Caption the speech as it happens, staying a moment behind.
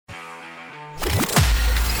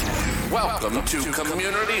Welcome to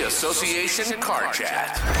Community Association Car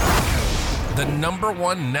Chat, the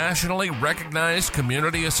 #1 nationally recognized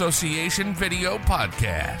community association video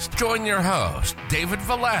podcast. Join your host, David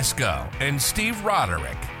Velasco and Steve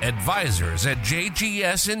Roderick, advisors at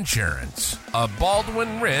JGS Insurance, a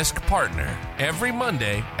Baldwin Risk partner, every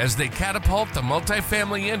Monday as they catapult the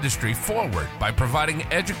multifamily industry forward by providing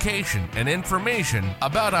education and information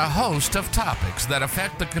about a host of topics that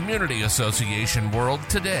affect the community association world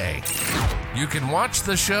today. You can watch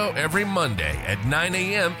the show every Monday at 9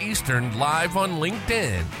 a.m. Eastern live on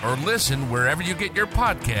LinkedIn or listen wherever you get your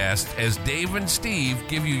podcast as Dave and Steve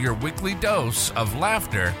give you your weekly dose of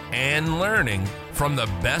laughter and learning from the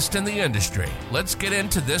best in the industry. Let's get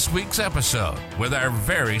into this week's episode with our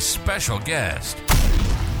very special guest.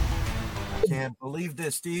 Can't believe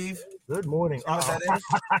this, Steve. Good morning. What that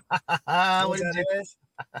is?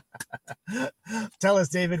 Tell us,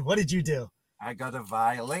 David, what did you do? I got a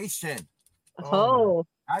violation. Oh.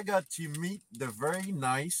 I got to meet the very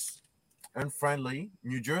nice and friendly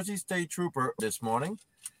New Jersey State Trooper this morning.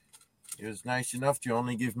 He was nice enough to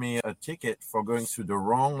only give me a ticket for going through the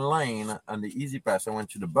wrong lane on the Easy Pass. I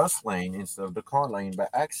went to the bus lane instead of the car lane by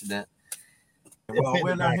accident. Well,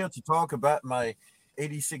 we're not here to talk about my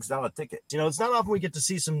 $86 ticket. You know, it's not often we get to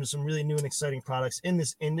see some really new and exciting products in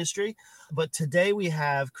this industry, but today we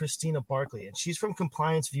have Christina Barkley, and she's from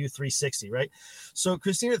Compliance View 360, right? So,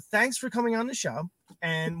 Christina, thanks for coming on the show.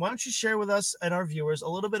 And why don't you share with us and our viewers a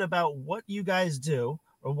little bit about what you guys do,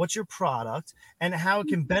 or what's your product, and how it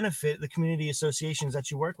can benefit the community associations that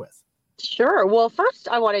you work with? Sure. Well, first,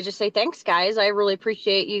 I want to just say thanks, guys. I really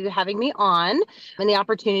appreciate you having me on and the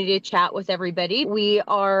opportunity to chat with everybody. We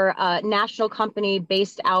are a national company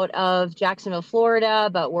based out of Jacksonville,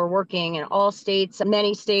 Florida, but we're working in all states,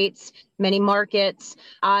 many markets.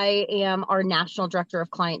 I am our National Director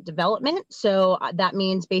of Client Development. So that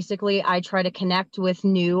means basically I try to connect with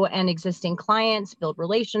new and existing clients, build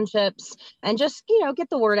relationships, and just,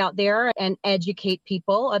 get the word out there and educate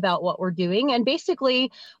people about what we're doing. And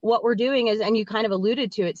basically what we're doing is, and you kind of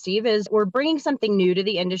alluded to it, Steve, is we're bringing something new to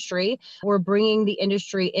the industry. We're bringing the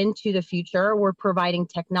industry into the future. We're providing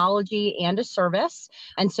technology and a service.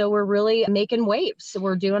 And so we're really making waves. So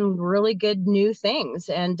we're doing really good new things.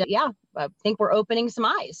 And I think we're opening some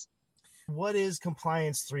eyes. What is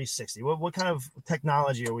Compliance 360? What kind of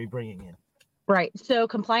technology are we bringing in? Right. So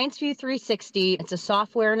Compliance View 360, it's a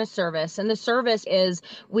software and a service. And the service is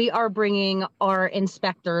we are bringing our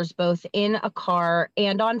inspectors both in a car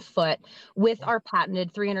and on foot with our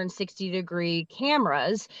patented 360-degree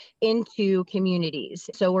cameras into communities.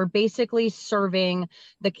 So we're basically serving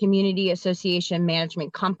the community association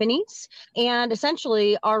management companies. And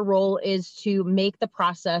essentially our role is to make the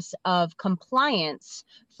process of compliance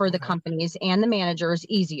for the companies and the managers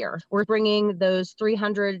easier. We're bringing those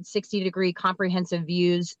 360-degree comprehensive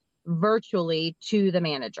views virtually to the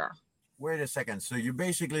manager. Wait a second. So you're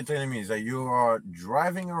basically telling me is that you are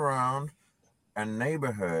driving around a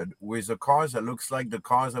neighborhood with a car that looks like the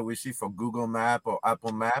cars that we see for Google Map or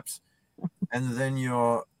Apple Maps, and then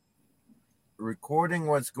you're recording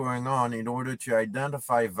what's going on in order to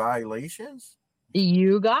identify violations?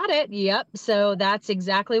 You got it. Yep. So that's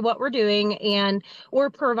exactly what we're doing. And we're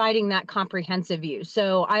providing that comprehensive view.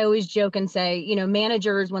 So I always joke and say,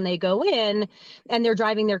 managers, when they go in and they're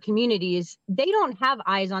driving their communities, they don't have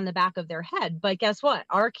eyes on the back of their head. But guess what?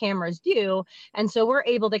 Our cameras do. And so we're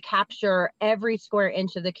able to capture every square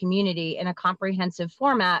inch of the community in a comprehensive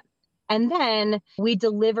format. And then we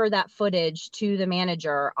deliver that footage to the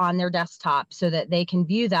manager on their desktop so that they can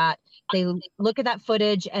view that. They look at that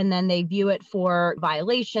footage and then they view it for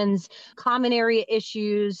violations, common area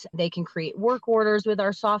issues. They can create work orders with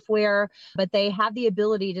our software, but they have the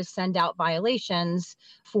ability to send out violations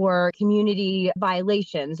for community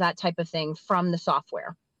violations, that type of thing from the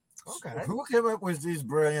software. Okay. Who came up with this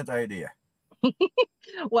brilliant idea?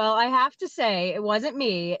 Well, I have to say, it wasn't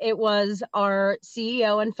me. It was our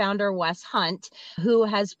CEO and founder, Wes Hunt, who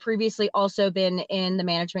has previously also been in the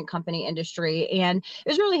management company industry. And it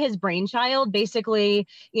was really his brainchild, basically,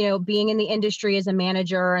 being in the industry as a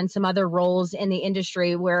manager and some other roles in the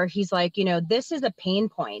industry where he's like, this is a pain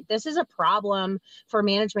point. This is a problem for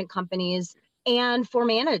management companies and for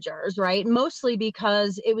managers, right? Mostly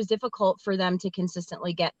because it was difficult for them to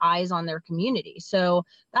consistently get eyes on their community. So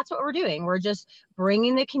that's what we're doing. We're just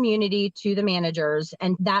bringing the community to the managers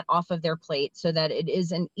and that off of their plate so that it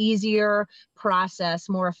is an easier process,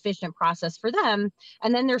 more efficient process for them.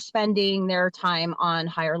 And then they're spending their time on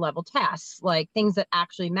higher level tasks, like things that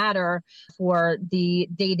actually matter for the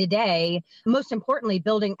day-to-day. Most importantly,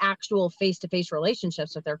 building actual face-to-face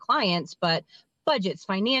relationships with their clients, but budgets,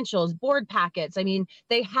 financials, board packets. I mean,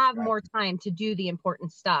 they have more time to do the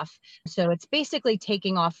important stuff. So it's basically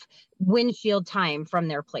taking off windshield time from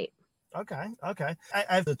their plate. Okay. I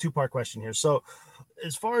have a two-part question here. So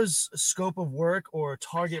as far as scope of work or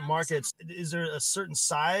target markets, is there a certain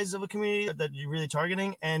size of a community that you're really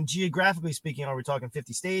targeting? And geographically speaking, are we talking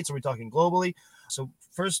 50 states? Are we talking globally? So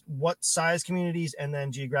first, what size communities, and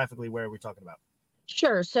then geographically, where are we talking about?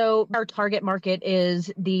 Sure. So our target market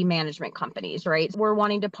is the management companies, right? We're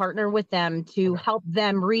wanting to partner with them to help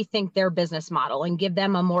them rethink their business model and give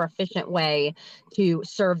them a more efficient way to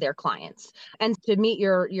serve their clients. And to meet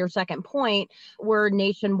your second point, we're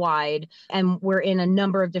nationwide and we're in a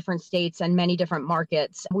number of different states and many different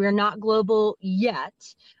markets. We're not global yet,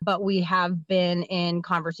 but we have been in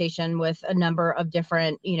conversation with a number of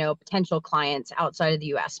different, potential clients outside of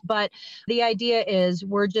the US. But the idea is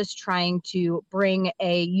we're just trying to bring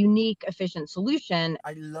a unique, efficient solution.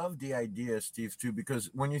 I love the idea, Steve, too,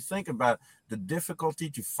 because when you think about the difficulty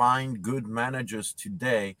to find good managers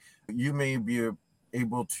today, you may be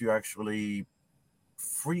able to actually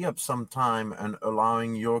free up some time and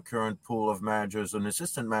allowing your current pool of managers and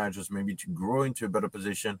assistant managers maybe to grow into a better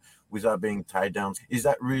position without being tied down. Is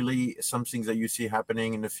that really something that you see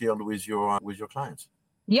happening in the field with your clients?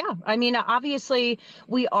 Yeah, I mean, obviously,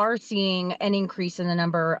 we are seeing an increase in the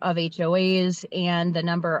number of HOAs and the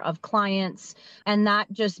number of clients. And that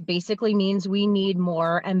just basically means we need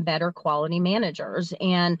more and better quality managers.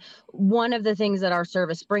 And one of the things that our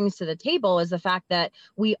service brings to the table is the fact that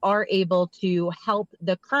we are able to help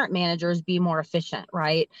the current managers be more efficient,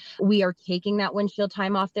 right? We are taking that windshield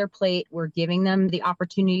time off their plate. We're giving them the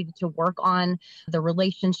opportunity to work on the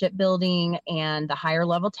relationship building and the higher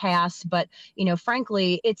level tasks. But,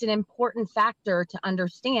 frankly, it's an important factor to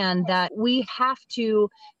understand that we have to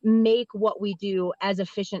make what we do as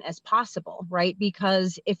efficient as possible, right?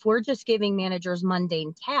 Because if we're just giving managers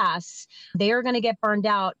mundane tasks, they are going to get burned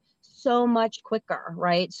out so much quicker,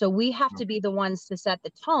 right? So we have to be the ones to set the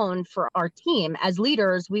tone for our team. As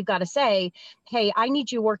leaders, we've got to say, hey, I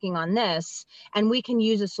need you working on this. And we can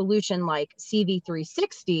use a solution like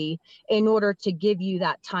CV360 in order to give you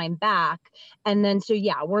that time back. And then, so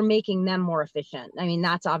yeah, we're making them more efficient. I mean,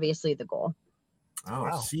 that's obviously the goal. Oh, wow.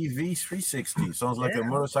 CV360 sounds like a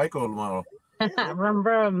motorcycle model. Vroom,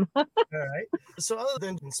 vroom. All right. So other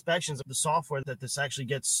than inspections of the software that this actually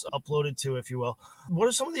gets uploaded to, if you will, what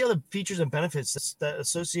are some of the other features and benefits that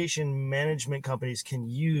association management companies can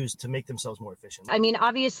use to make themselves more efficient? I mean,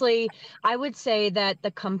 obviously, I would say that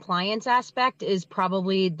the compliance aspect is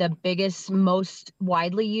probably the biggest, most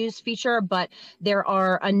widely used feature, but there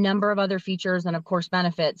are a number of other features and, of course,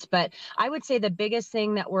 benefits. But I would say the biggest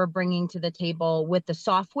thing that we're bringing to the table with the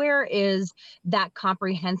software is that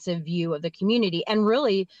comprehensive view of the community. And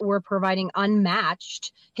really, we're providing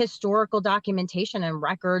unmatched historical documentation and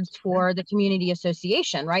records for the community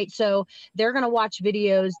association, right? So they're going to watch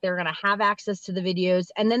videos, they're going to have access to the videos,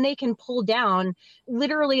 and then they can pull down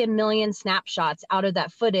literally 1 million snapshots out of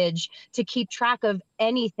that footage to keep track of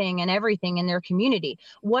anything and everything in their community.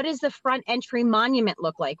 What does the front entry monument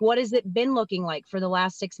look like? What has it been looking like for the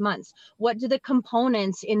last 6 months? What do the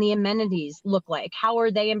components in the amenities look like? How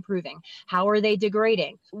are they improving? How are they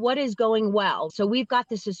degrading? What is going well? So we've got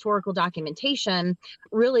this historical documentation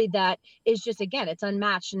really that is just, again, it's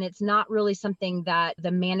unmatched, and it's not really something that the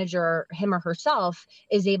manager, him or herself,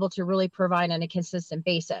 is able to really provide on a consistent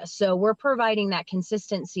basis. So we're providing that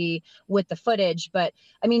consistency with the footage. But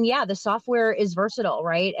I mean, yeah, the software is versatile,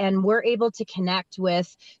 right? And we're able to connect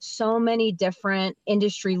with so many different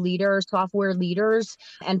industry leaders, software leaders,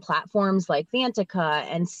 and platforms like Vantica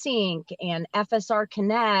and Sync and FSR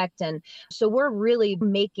Connect. And so we're really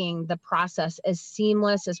making the process as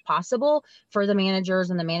seamless as possible for the managers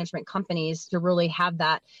and the management companies to really have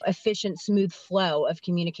that efficient, smooth flow of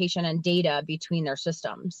communication and data between their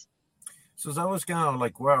systems. So that was kind of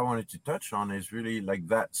like where I wanted to touch on, is really like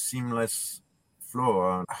that seamless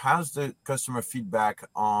flow. How's the customer feedback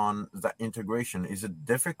on that integration? Is it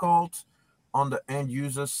difficult on the end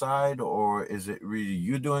user side, or is it really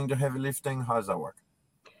you doing the heavy lifting? How does that work?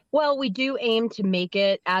 Well, we do aim to make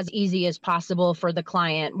it as easy as possible for the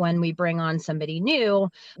client when we bring on somebody new.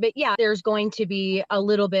 But yeah, there's going to be a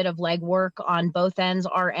little bit of legwork on both ends,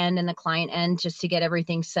 our end and the client end, just to get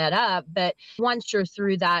everything set up. But once you're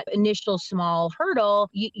through that initial small hurdle,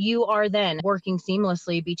 you are then working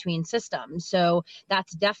seamlessly between systems. So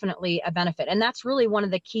that's definitely a benefit. And that's really one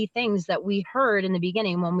of the key things that we heard in the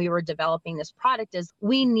beginning when we were developing this product is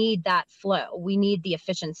we need that flow. We need the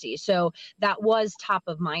efficiency. So that was top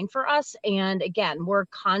of mind design for us. And again, we're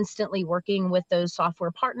constantly working with those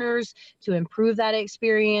software partners to improve that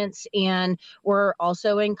experience. And we're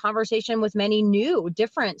also in conversation with many new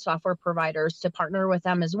different software providers to partner with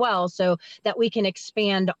them as well, so that we can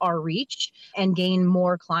expand our reach and gain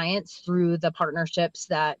more clients through the partnerships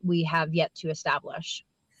that we have yet to establish.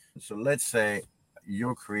 So let's say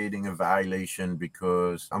you're creating a violation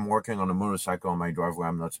because I'm working on a motorcycle on my driveway.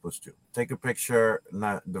 I'm not supposed to. Take a picture.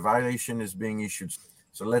 Now, the violation is being issued.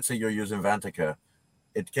 So let's say you're using Vantica.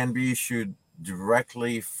 It can be issued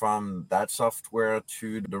directly from that software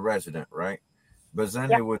to the resident, right? But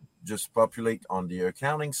then it would just populate on the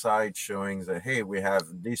accounting side showing that, hey, we have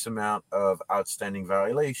this amount of outstanding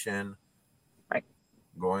violation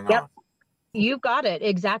going on. You got it.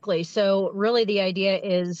 Exactly. So really the idea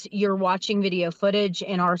is you're watching video footage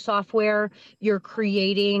in our software, you're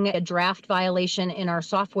creating a draft violation in our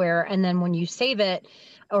software, and then when you save it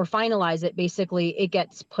or finalize it, basically it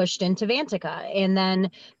gets pushed into Vantica. And then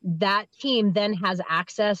that team then has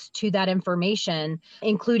access to that information,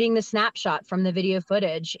 including the snapshot from the video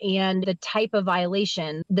footage and the type of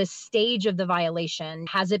violation, the stage of the violation,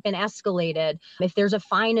 has it been escalated, if there's a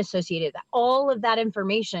fine associated, all of that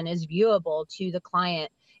information is viewable to the client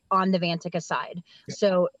on the Vantica side.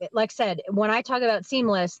 So like I said, when I talk about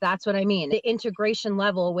seamless, that's what I mean. The integration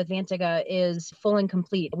level with Vantica is full and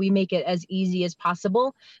complete. We make it as easy as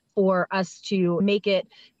possible for us to make it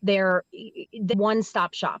the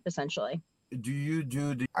one-stop shop, essentially. Do you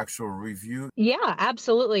do the actual review? Yeah,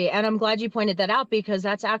 absolutely. And I'm glad you pointed that out, because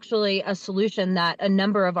that's actually a solution that a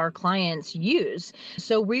number of our clients use.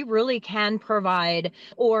 So we really can provide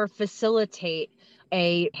or facilitate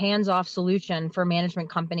a hands-off solution for management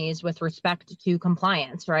companies with respect to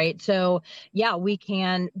compliance, right? So yeah, we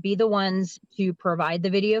can be the ones to provide the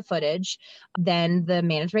video footage. Then the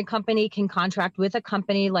management company can contract with a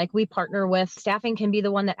company like we partner with. Staffing can be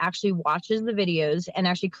the one that actually watches the videos and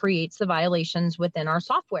actually creates the violations within our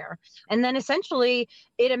software. And then essentially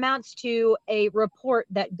it amounts to a report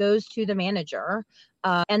that goes to the manager.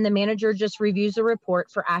 And the manager just reviews the report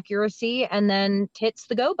for accuracy and then hits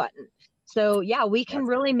the go button. So yeah, we can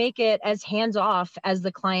really make it as hands-off as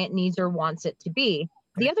the client needs or wants it to be.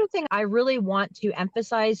 The other thing I really want to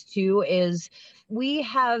emphasize too is we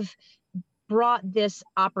have brought this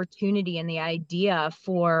opportunity and the idea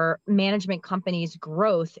for management companies'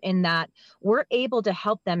 growth in that we're able to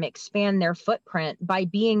help them expand their footprint by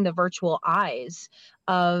being the virtual eyes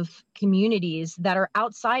of communities that are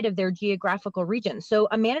outside of their geographical region. So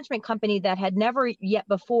a management company that had never yet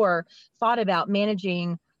before thought about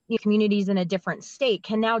managing communities in a different state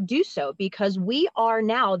can now do so, because we are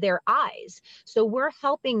now their eyes. So we're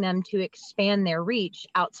helping them to expand their reach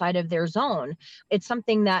outside of their zone. It's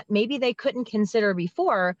something that maybe they couldn't consider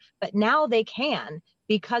before, but now they can,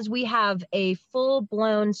 because we have a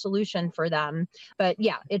full-blown solution for them. But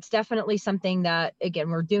yeah, it's definitely something that, again,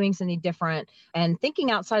 we're doing something different and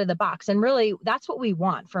thinking outside of the box. And really, that's what we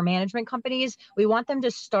want for management companies. We want them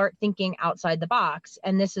to start thinking outside the box,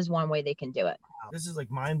 and this is one way they can do it. This is like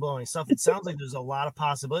mind-blowing stuff. It sounds like there's a lot of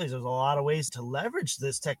possibilities. There's a lot of ways to leverage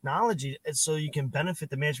this technology so you can benefit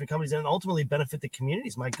the management companies and ultimately benefit the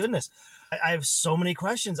communities. My goodness, I have so many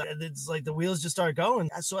questions. It's like the wheels just start going.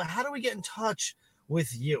 So how do we get in touch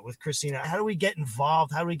with you, with Christina? How do we get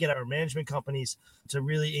involved? How do we get our management companies to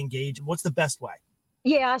really engage? What's the best way?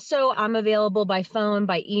 Yeah, so I'm available by phone,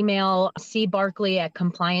 by email,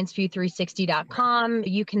 cbarkley@complianceview360.com.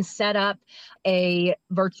 You can set up a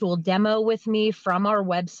virtual demo with me from our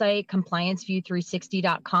website,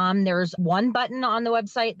 complianceview360.com. There's one button on the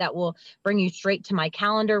website that will bring you straight to my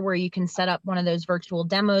calendar where you can set up one of those virtual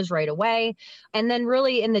demos right away. And then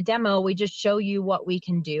really in the demo, we just show you what we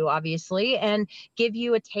can do, obviously, and give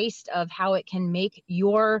you a taste of how it can make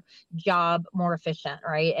your job more efficient,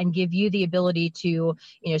 right? And give you the ability to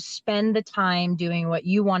spend the time doing what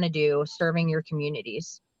you want to do, serving your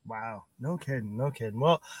communities. Wow. No kidding. No kidding.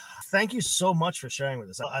 Well, thank you so much for sharing with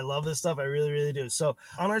us. I love this stuff. I really, really do. So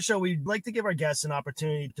on our show, we'd like to give our guests an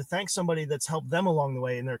opportunity to thank somebody that's helped them along the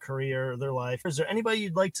way in their career or their life. Is there anybody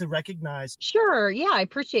you'd like to recognize? Sure. Yeah, I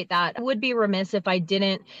appreciate that. I would be remiss if I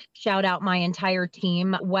didn't shout out my entire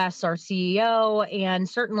team, Wes, our CEO, and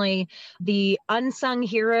certainly the unsung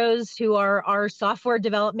heroes who are our software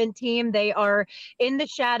development team. They are in the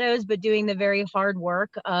shadows, but doing the very hard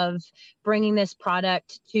work of bringing this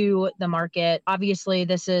product to the market. Obviously,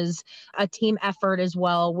 this is a team effort as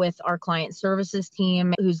well with our client services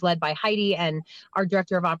team, who's led by Heidi, and our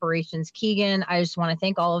director of operations, Keegan. I just want to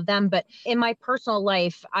thank all of them. But in my personal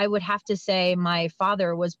life, I would have to say my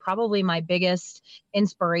father was probably my biggest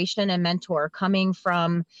inspiration and mentor, coming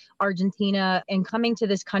from Argentina and coming to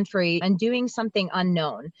this country and doing something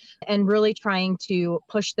unknown and really trying to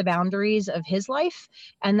push the boundaries of his life.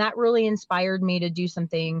 And that really inspired me to do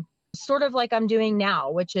something sort of like I'm doing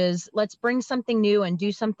now, which is let's bring something new and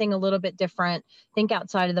do something a little bit different, think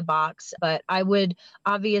outside of the box. But I would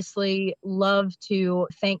obviously love to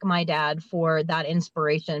thank my dad for that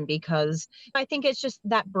inspiration, because I think it's just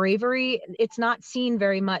that bravery. It's not seen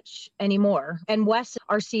very much anymore. And Wes,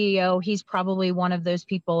 our CEO, he's probably one of those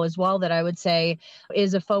people as well that I would say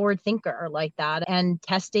is a forward thinker like that, and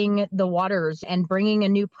testing the waters and bringing a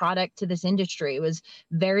new product to this industry was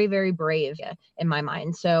very, very brave in my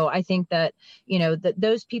mind. So I think that, that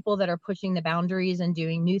those people that are pushing the boundaries and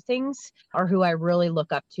doing new things are who I really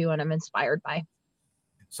look up to and I'm inspired by.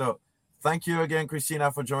 So thank you again,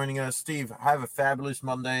 Christina, for joining us. Steve, have a fabulous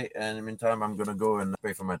Monday. And in the meantime, I'm going to go and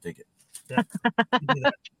pay for my ticket. Yeah.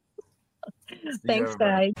 Thanks,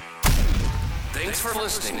 guys. Thanks for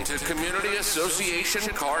listening to Community Association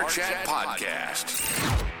Car Chat Podcast,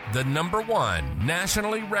 the #1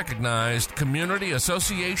 nationally recognized Community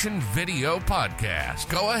Association video podcast.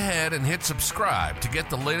 Go ahead and hit subscribe to get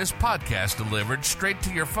the latest podcast delivered straight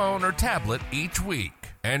to your phone or tablet each week.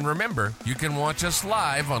 And remember, you can watch us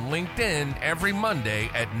live on LinkedIn every Monday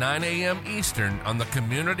at 9 a.m. Eastern on the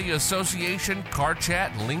Community Association Car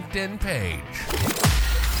Chat LinkedIn page.